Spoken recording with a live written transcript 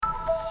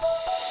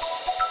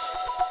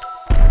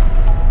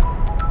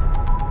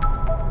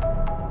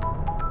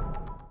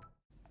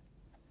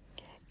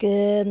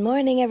Good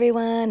morning,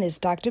 everyone. It's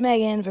Dr.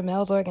 Megan from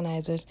Health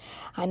Organizers.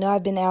 I know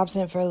I've been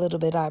absent for a little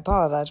bit. I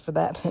apologize for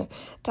that.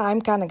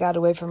 Time kind of got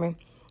away from me.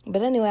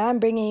 But anyway, I'm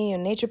bringing you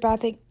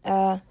naturopathic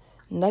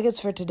nuggets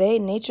for today.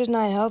 Nature's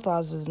 9 Health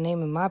Laws is the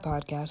name of my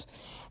podcast.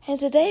 And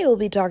today we'll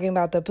be talking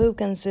about the poop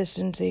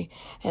consistency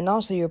and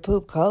also your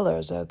poop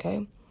colors,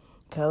 okay?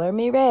 Color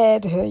me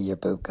red, your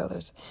poop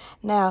colors.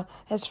 Now,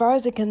 as far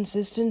as the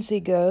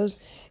consistency goes,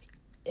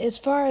 as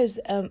far as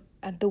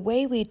the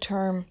way we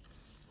term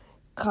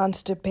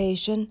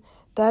constipation,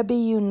 that'd be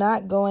you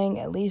not going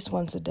at least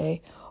once a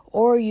day,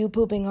 or you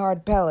pooping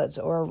hard pellets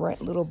or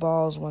little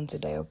balls once a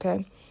day,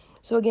 okay?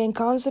 So again,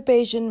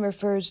 constipation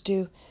refers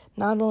to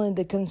not only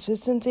the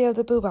consistency of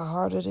the poop, how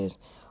hard it is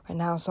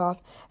and how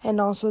soft, and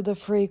also the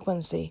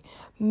frequency.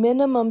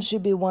 Minimum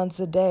should be once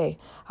a day.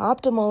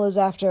 Optimal is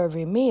after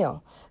every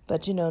meal.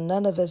 But,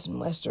 none of us in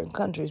Western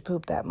countries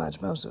poop that much,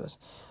 most of us.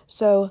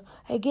 So,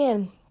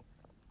 again,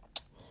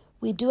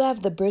 we do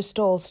have the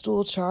Bristol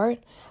stool chart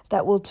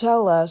that will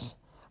tell us,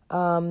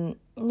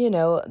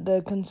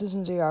 the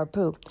consistency of our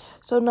poop.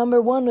 So,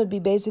 number 1 would be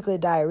basically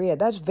diarrhea.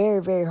 That's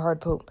very, very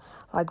hard poop.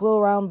 Like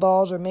little round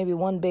balls or maybe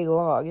one big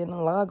log. A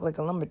log like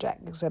a lumberjack,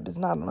 except it's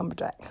not a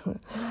lumberjack.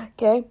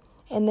 Okay?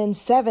 And then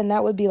 7,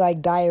 that would be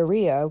like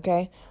diarrhea,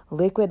 okay?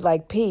 Liquid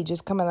like pee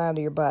just coming out of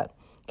your butt.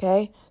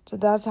 Okay? So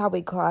that's how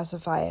we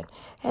classify it.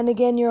 And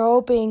again, you're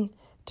hoping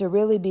to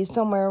really be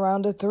somewhere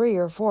around a 3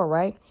 or 4,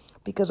 right?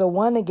 Because a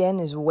 1,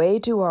 again, is way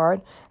too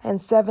hard, and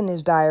 7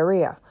 is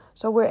diarrhea.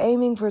 So we're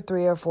aiming for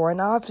 3 or 4, and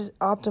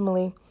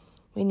optimally,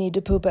 we need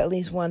to poop at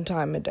least 1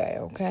 time a day,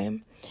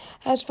 okay?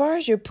 As far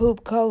as your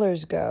poop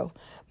colors go,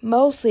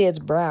 mostly it's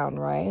brown,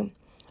 right?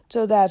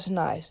 So that's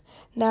nice.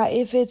 Now,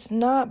 if it's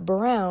not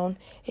brown,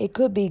 it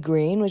could be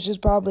green, which is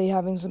probably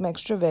having some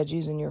extra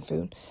veggies in your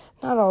food.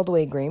 Not all the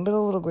way green, but a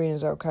little green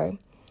is okay.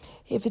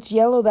 If it's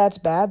yellow, that's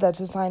bad.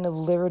 That's a sign of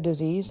liver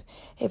disease.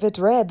 If it's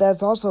red,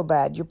 that's also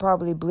bad. You're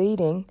probably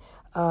bleeding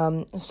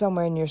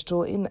somewhere in your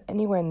stool,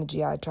 anywhere in the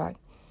GI tract.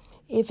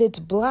 If it's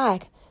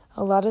black,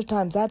 a lot of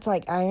times that's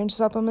like iron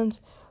supplements,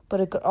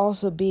 but it could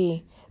also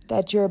be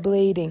that you're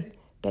bleeding.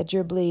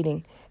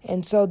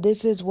 And so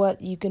this is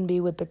what you can be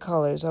with the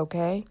colors,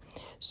 okay?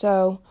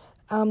 So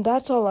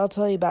that's all I'll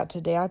tell you about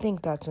today. I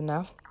think that's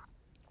enough.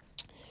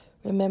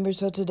 Remember,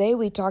 so today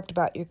we talked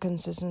about your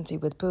consistency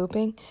with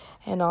pooping,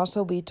 and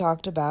also we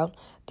talked about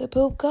the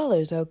poop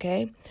colors,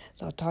 okay?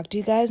 So I'll talk to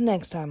you guys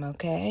next time,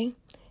 okay?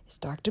 It's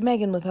Dr.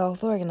 Megan with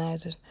Health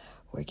Organizers,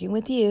 working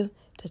with you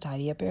to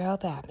tidy up your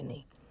health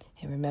happening.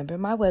 And remember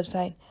my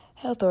website,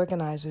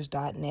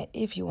 healthorganizers.net,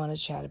 if you want to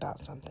chat about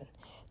something.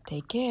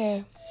 Take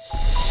care.